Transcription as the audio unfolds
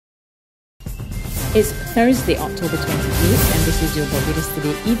It's Thursday, October 28th, and this is your Barbados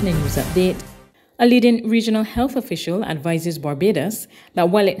Today Evening News Update. A leading regional health official advises Barbados that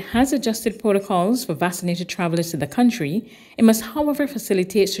while it has adjusted protocols for vaccinated travelers to the country, it must, however,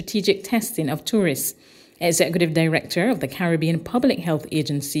 facilitate strategic testing of tourists. Executive Director of the Caribbean Public Health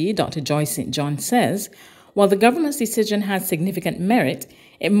Agency, Dr. Joy St. John, says, while the government's decision has significant merit,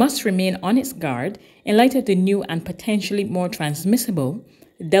 it must remain on its guard in light of the new and potentially more transmissible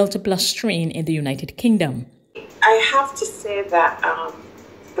Delta Plus strain in the United Kingdom. I have to say that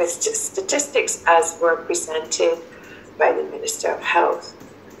with statistics as were presented by the Minister of Health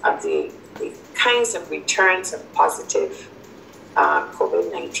of the kinds of returns of positive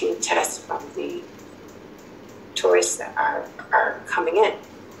COVID-19 tests from the tourists that are coming in,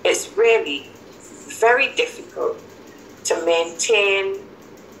 it's really very difficult to maintain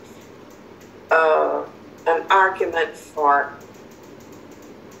an argument for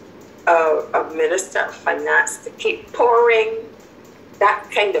a Minister of Finance to keep pouring that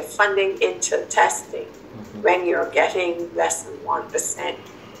kind of funding into testing when you're getting less than 1%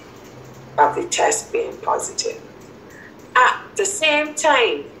 of the tests being positive. At the same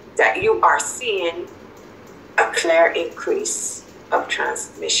time that you are seeing a clear increase of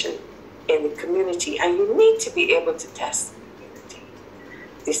transmission in the community, and you need to be able to test the community.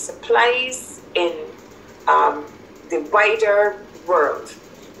 The supplies in the wider world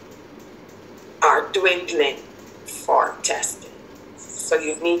are dwindling for testing. So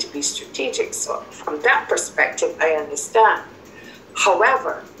you need to be strategic. So from that perspective, I understand.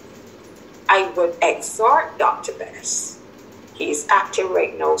 However, I would exhort Dr. Bess, he's acting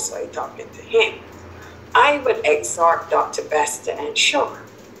right now, so I'm talking to him. I would exhort Dr. Bess to ensure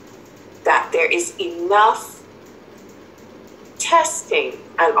that there is enough testing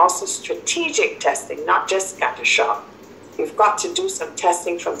and also strategic testing, not just scattershot. You've got to do some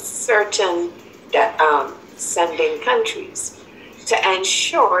testing from certain sending countries to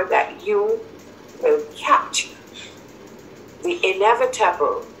ensure that you will capture the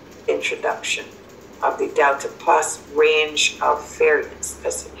inevitable introduction of the Delta Plus range of variants,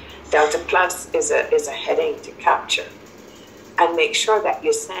 because Delta Plus is a heading to capture, and make sure that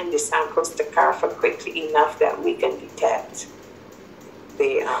you send the samples to CARPHA quickly enough that we can detect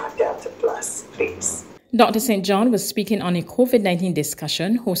the Delta Plus, please. Dr. St. John was speaking on a COVID-19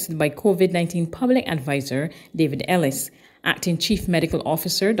 discussion hosted by COVID-19 Public Advisor David Ellis. Acting Chief Medical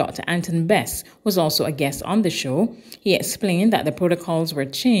Officer Dr. Anton Bess was also a guest on the show. He explained that the protocols were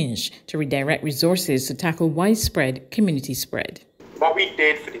changed to redirect resources to tackle widespread community spread. What we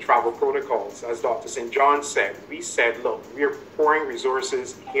did for the travel protocols, as Dr. St. John said, we said, look, we're pouring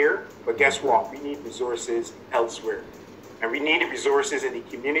resources here, but guess what? We need resources elsewhere. And we need resources in the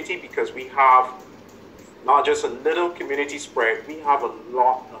community because we have not just a little community spread, we have a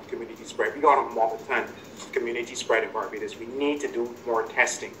lot of community spread. We got a multi-ton community spread in Barbados. We need to do more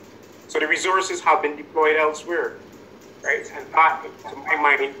testing. So the resources have been deployed elsewhere, right? And that, to my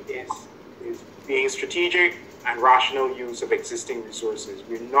mind, is being strategic and rational use of existing resources.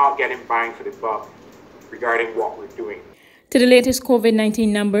 We're not getting bang for the buck regarding what we're doing. To the latest COVID-19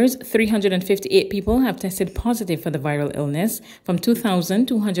 numbers, 358 people have tested positive for the viral illness from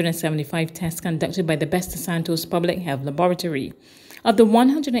 2,275 tests conducted by the Best Santos Public Health Laboratory. Of the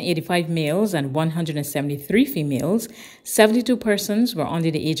 185 males and 173 females, 72 persons were under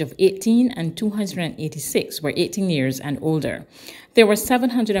the age of 18 and 286 were 18 years and older. There were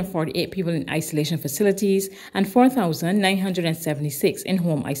 748 people in isolation facilities and 4,976 in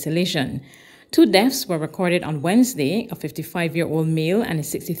home isolation. 2 deaths were recorded on Wednesday, a 55-year-old male and a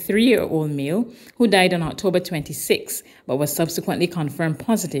 63-year-old male who died on October 26, but was subsequently confirmed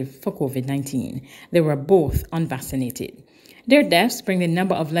positive for COVID-19. They were both unvaccinated. Their deaths bring the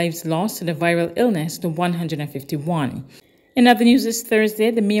number of lives lost to the viral illness to 151. In other news this Thursday,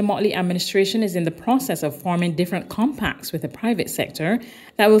 the Mayor Motley administration is in the process of forming different compacts with the private sector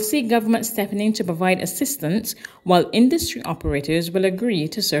that will see government stepping in to provide assistance, while industry operators will agree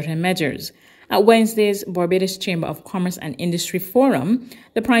to certain measures. At Wednesday's Barbados Chamber of Commerce and Industry Forum,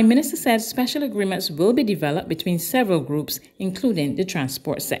 the Prime Minister said special agreements will be developed between several groups, including the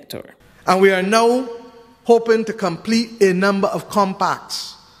transport sector. And we are now hoping to complete a number of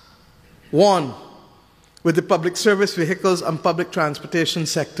compacts. One, with the public service vehicles and public transportation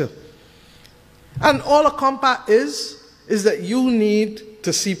sector. And all a compact is that you need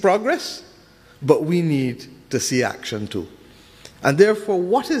to see progress, but we need to see action too. And therefore,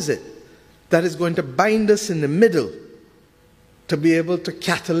 what is it that is going to bind us in the middle to be able to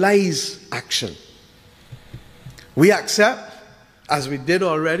catalyze action? We accept, as we did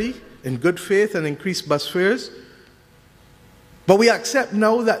already, in good faith and increased bus fares, But we accept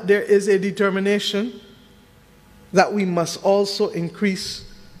now that there is a determination that we must also increase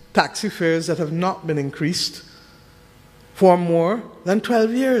taxi fares that have not been increased for more than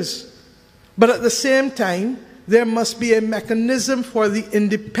 12 years. But at the same time, there must be a mechanism for the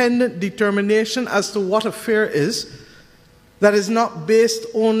independent determination as to what a fare is that is not based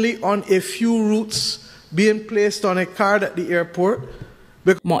only on a few routes being placed on a card at the airport.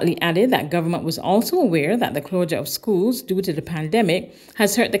 Motley added that government was also aware that the closure of schools due to the pandemic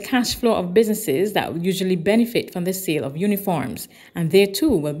has hurt the cash flow of businesses that usually benefit from the sale of uniforms, and they too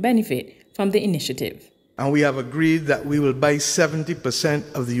will benefit from the initiative. And we have agreed that we will buy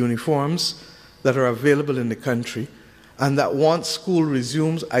 70% of the uniforms that are available in the country, and that once school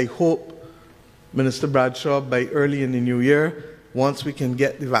resumes, I hope, Minister Bradshaw, by early in the new year, once we can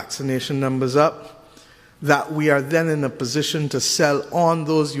get the vaccination numbers up, that we are then in a position to sell on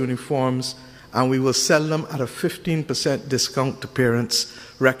those uniforms, and we will sell them at a 15% discount to parents,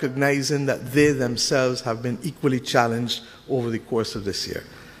 recognizing that they themselves have been equally challenged over the course of this year.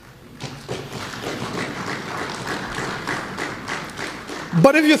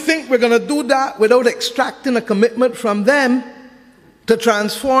 But if you think we're going to do that without extracting a commitment from them to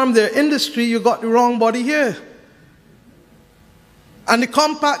transform their industry, you got the wrong body here. And the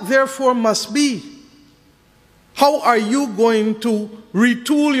compact, therefore, must be, how are you going to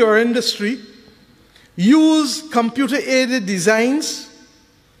retool your industry, use computer-aided designs,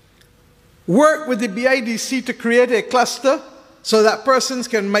 work with the BIDC to create a cluster so that persons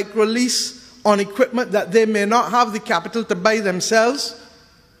can micro-lease on equipment that they may not have the capital to buy themselves,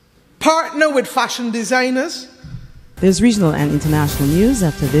 partner with fashion designers. There's regional and international news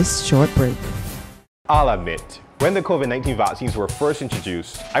after this short break. I'll admit, when the COVID-19 vaccines were first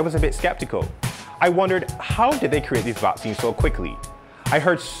introduced, I was a bit skeptical. I wondered, how did they create these vaccines so quickly? I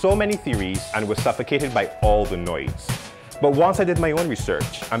heard so many theories and was suffocated by all the noise. But once I did my own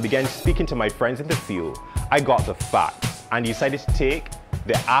research and began speaking to my friends in the field, I got the facts and decided to take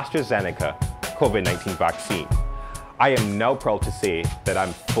the AstraZeneca COVID-19 vaccine. I am now proud to say that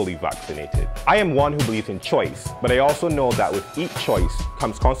I'm fully vaccinated. I am one who believes in choice, but I also know that with each choice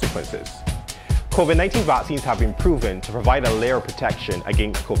comes consequences. COVID-19 vaccines have been proven to provide a layer of protection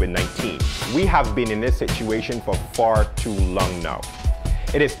against COVID-19. We have been in this situation for far too long now.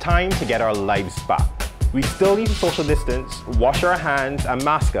 It is time to get our lives back. We still need to social distance, wash our hands, and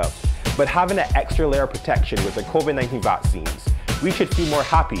mask up, but having an extra layer of protection with the COVID-19 vaccines, we should feel more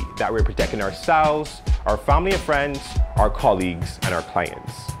happy that we're protecting ourselves, our family and friends, our colleagues, and our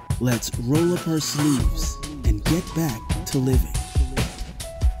clients. Let's roll up our sleeves and get back to living.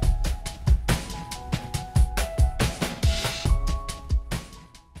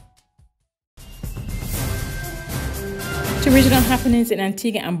 To regional happenings in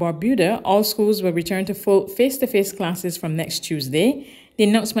Antigua and Barbuda, all schools will return to full face-to-face classes from next Tuesday. The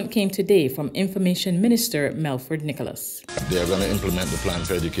announcement came today from Information Minister Melford Nicholas. They are going to implement the plan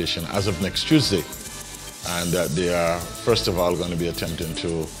for education as of next Tuesday. And they are, first of all, going to be attempting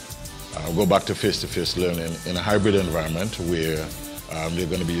to go back to face-to-face learning in a hybrid environment where they're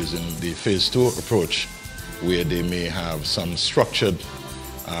going to be using the phase 2 approach, where they may have some structured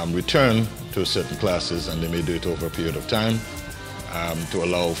return to certain classes, and they may do it over a period of time to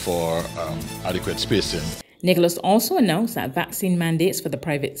allow for adequate spacing. Nicholas also announced that vaccine mandates for the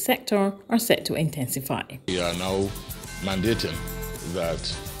private sector are set to intensify. We are now mandating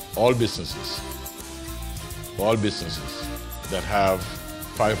that all businesses that have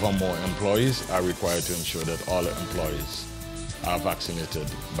 5 or more employees are required to ensure that all employees are vaccinated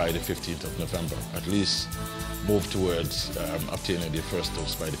by the 15th of November, at least move towards obtaining their first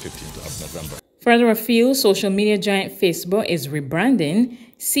dose by the 15th of November. Further afield, social media giant Facebook is rebranding.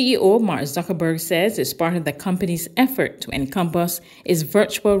 CEO Mark Zuckerberg says it's part of the company's effort to encompass its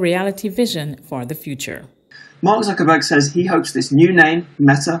virtual reality vision for the future. Mark Zuckerberg says he hopes this new name,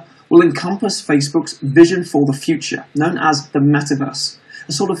 Meta, will encompass Facebook's vision for the future, known as the metaverse,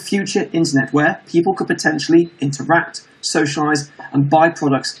 a sort of future internet where people could potentially interact, socialize, and buy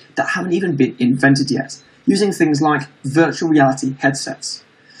products that haven't even been invented yet, using things like virtual reality headsets.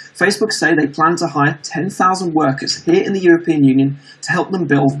 Facebook say they plan to hire 10,000 workers here in the European Union to help them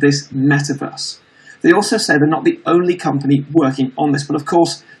build this metaverse. They also say they're not the only company working on this, but of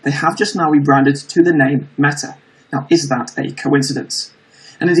course, they have just now rebranded to the name Meta. Now, is that a coincidence?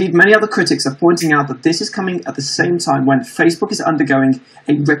 And indeed, many other critics are pointing out that this is coming at the same time when Facebook is undergoing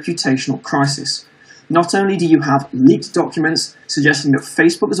a reputational crisis. Not only do you have leaked documents suggesting that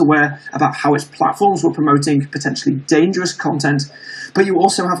Facebook is aware about how its platforms were promoting potentially dangerous content, but you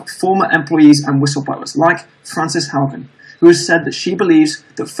also have former employees and whistleblowers like Frances Haugen, who has said that she believes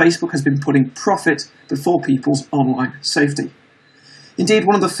that Facebook has been putting profit before people's online safety. Indeed,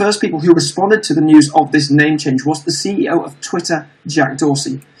 one of the first people who responded to the news of this name change was the CEO of Twitter, Jack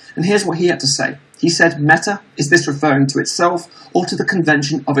Dorsey. And here's what he had to say. He said, "Meta, is this referring to itself or to the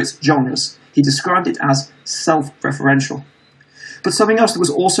convention of its genres?" He described it as self-referential. But something else that was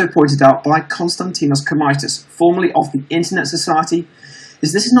also pointed out by Konstantinos Komaitis, formerly of the Internet Society,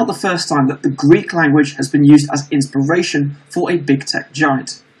 is this is not the first time that the Greek language has been used as inspiration for a big tech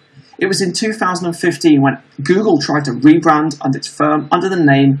giant. It was in 2015 when Google tried to rebrand under its firm under the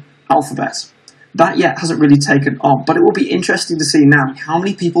name Alphabet. That yet hasn't really taken on, but it will be interesting to see now how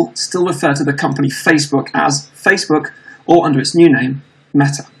many people still refer to the company Facebook as Facebook or under its new name,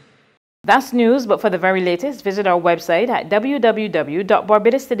 Meta. That's news, but for the very latest, visit our website at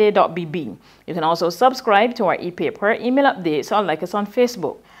www.barbadostoday.bb. You can also subscribe to our e-paper, email updates, or like us on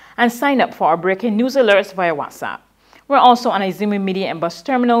Facebook, and sign up for our breaking news alerts via WhatsApp. We're also on Izumi Media and bus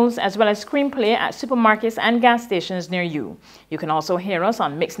terminals, as well as Screenplay at supermarkets and gas stations near you. You can also hear us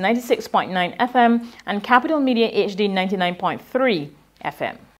on Mix 96.9 FM and Capital Media HD 99.3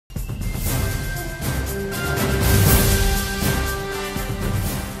 FM.